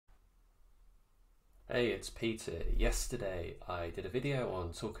Hey, it's Peter. Yesterday I did a video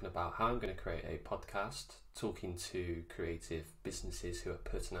on talking about how I'm going to create a podcast, talking to creative businesses who are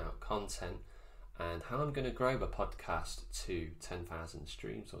putting out content, and how I'm going to grow the podcast to 10,000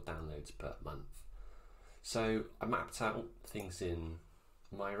 streams or downloads per month. So I mapped out things in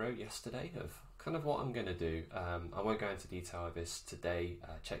Miro yesterday of kind of what I'm going to do. I won't go into detail of this today.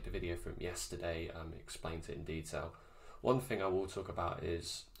 Check the video from yesterday, explained it in detail. One thing I will talk about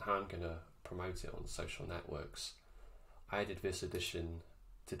is how I'm going to promote it on social networks. I added this addition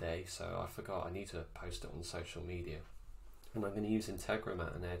today, so I forgot I need to post it on social media, and I'm going to use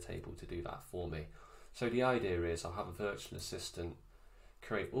Integromat and Airtable to do that for me. So the idea is I'll have a virtual assistant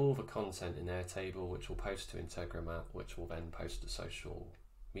create all the content in Airtable, which will post to Integromat, which will then post to social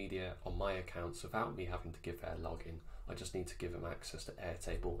media on my accounts without me having to give their login. I just need to give them access to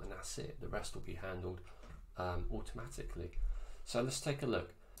Airtable, and that's it. The rest will be handled automatically. So let's take a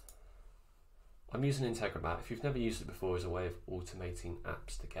look. I'm using Integromat. If you've never used it before, as a way of automating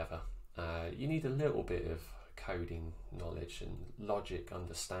apps together. You need a little bit of coding knowledge and logic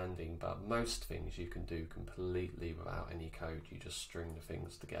understanding, but most things you can do completely without any code. You just string the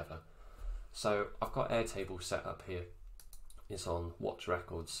things together. So I've got Airtable set up here. It's on watch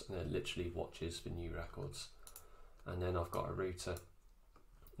records, and it literally watches the new records. And then I've got a router.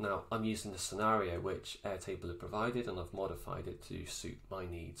 Now I'm using the scenario which Airtable have provided, and I've modified it to suit my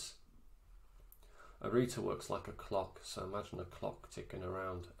needs. A router works like a clock, so imagine a clock ticking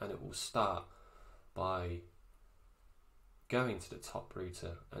around, and it will start by going to the top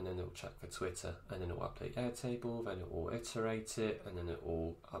router, and then it will check for Twitter, and then it will update Airtable, then it will iterate it, and then it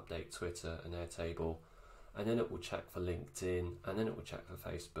will update Twitter and Airtable, and then it will check for LinkedIn, and then it will check for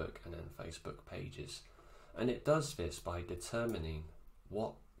Facebook, and then Facebook pages. And it does this by determining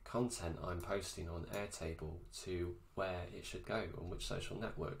what content I'm posting on Airtable to where it should go, on which social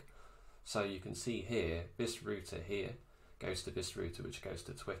network. So you can see here, this router here goes to this router, which goes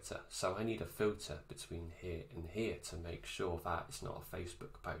to Twitter. So I need a filter between here and here to make sure that it's not a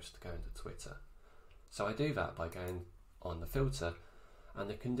Facebook post going to Twitter. So I do that by going on the filter, and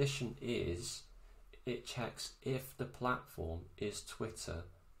the condition is it checks if the platform is Twitter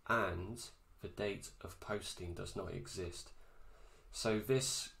and the date of posting does not exist. So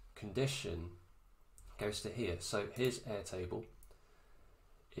this condition goes to here. So here's Airtable.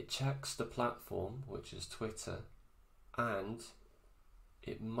 It checks the platform, which is Twitter, and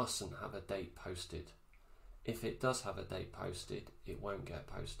it mustn't have a date posted. If it does have a date posted, it won't get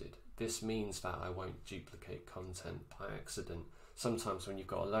posted. This means that I won't duplicate content by accident. Sometimes when you've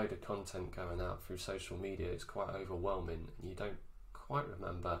got a load of content going out through social media, it's quite overwhelming, and you don't quite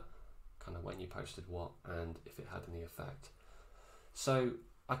remember kind of when you posted what and if it had any effect. So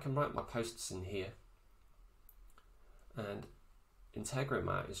I can write my posts in here, and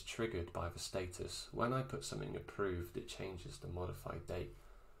Integromat is triggered by the status. When I put something approved, it changes the modified date,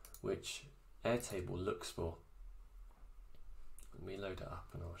 which Airtable looks for. Let me load it up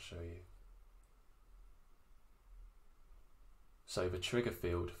and I'll show you. So the trigger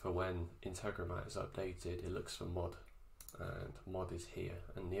field for when Integromat is updated, it looks for mod, and mod is here.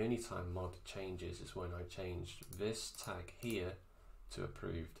 And the only time mod changes is when I change this tag here to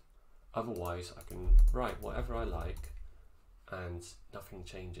approved. Otherwise, I can write whatever I like and nothing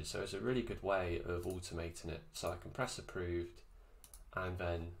changes. So it's a really good way of automating it. So I can press approved, and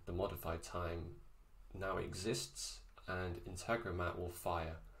then the modified time now exists, and Integromat will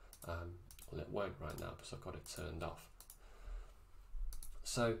fire. Well, it won't right now because I've got it turned off.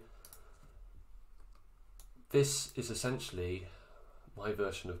 So this is essentially my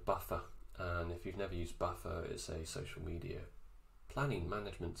version of Buffer, and if you've never used Buffer, it's a social media planning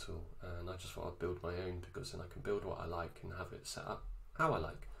management tool, and I just thought I'd build my own because then I can build what I like and have it set up how I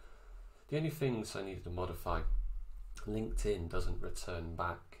like. The only things I needed to modify, LinkedIn doesn't return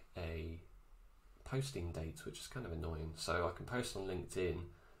back a posting date, which is kind of annoying. So I can post on LinkedIn,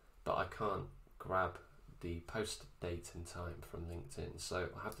 but I can't grab the post date and time from LinkedIn, so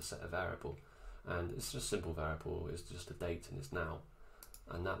I have to set a variable, and it's just a simple variable. It's just a date and it's now,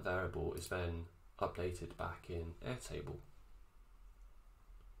 and that variable is then updated back in Airtable.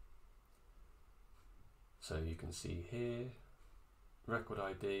 So you can see here, record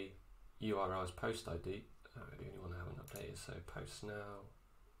ID, URL is post ID, the only one I haven't updated, so post now,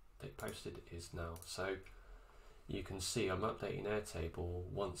 date posted is now. So you can see I'm updating Airtable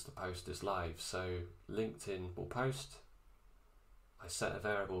once the post is live. So LinkedIn will post, I set a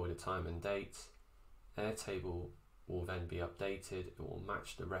variable with a time and date, Airtable will then be updated, it will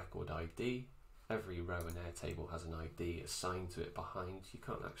match the record ID. Every row in Airtable has an ID assigned to it behind. You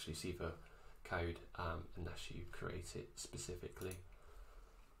can't actually see the code unless you create it specifically.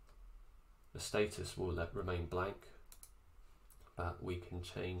 The status will remain blank, but we can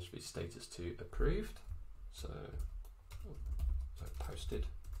change the status to approved. So posted.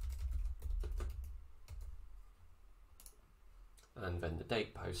 And then the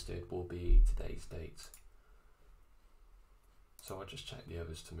date posted will be today's date. So I'll just check the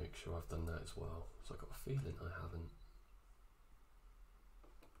others to make sure I've done that as well. So I've got a feeling I haven't.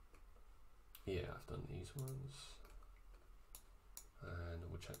 Yeah, I've done these ones. And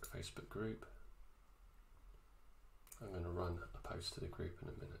we'll check Facebook group. I'm going to run a post to the group in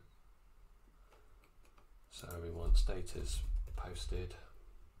a minute. So we want status posted.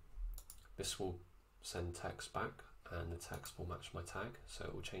 This will send text back, and the text will match my tag, so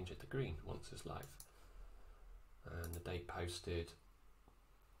it will change it to green once it's live. And the date posted,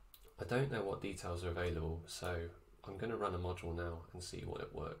 I don't know what details are available, so I'm going to run a module now and see what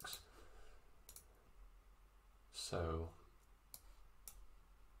it works. So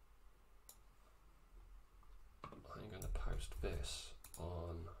I'm going to post this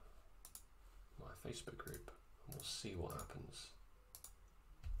on my Facebook group and we'll see what happens.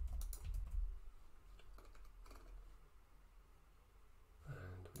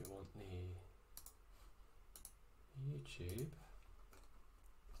 And we want the YouTube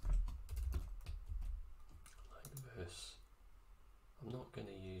like this. I'm not going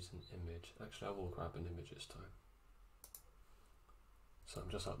to use an image. Actually, I will grab an image this time. So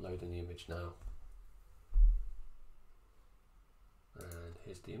I'm just uploading the image now. And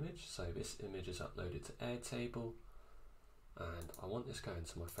here's the image. So this image is uploaded to Airtable. And I want this going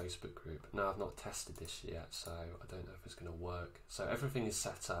to my Facebook group. Now I've not tested this yet, so I don't know if it's going to work. So everything is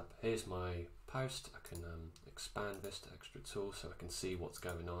set up. Here's my post. I can expand this to extra tools so I can see what's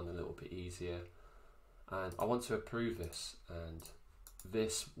going on a little bit easier. And I want to approve this, and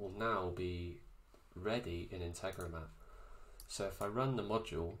this will now be ready in Integromat. So if I run the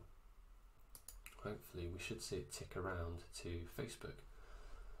module, hopefully we should see it tick around to Facebook.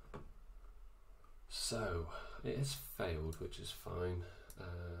 So it has failed, which is fine.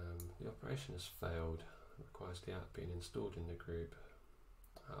 The operation has failed. It requires the app being installed in the group.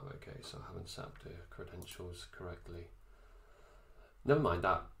 Oh, okay, so I haven't set up the credentials correctly. Never mind,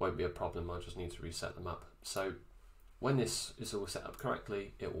 that won't be a problem. I just need to reset them up. So when this is all set up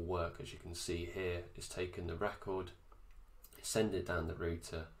correctly, it will work. As you can see here, it's taken the record, send it down the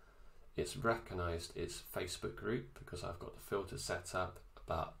router. It's recognized its Facebook group because I've got the filter set up,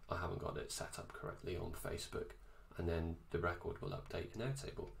 but I haven't got it set up correctly on Facebook. And then the record will update in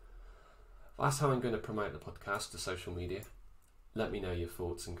Airtable. That's how I'm going to promote the podcast to social media. Let me know your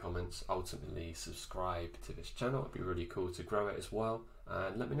thoughts and comments. Ultimately, subscribe to this channel. It'd be really cool to grow it as well.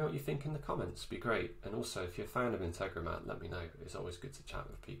 And let me know what you think in the comments. It'd be great. And also, if you're a fan of Integromat, let me know. It's always good to chat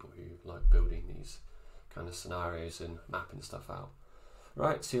with people who like building these kind of scenarios and mapping stuff out.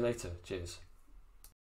 Right, see you later. Cheers.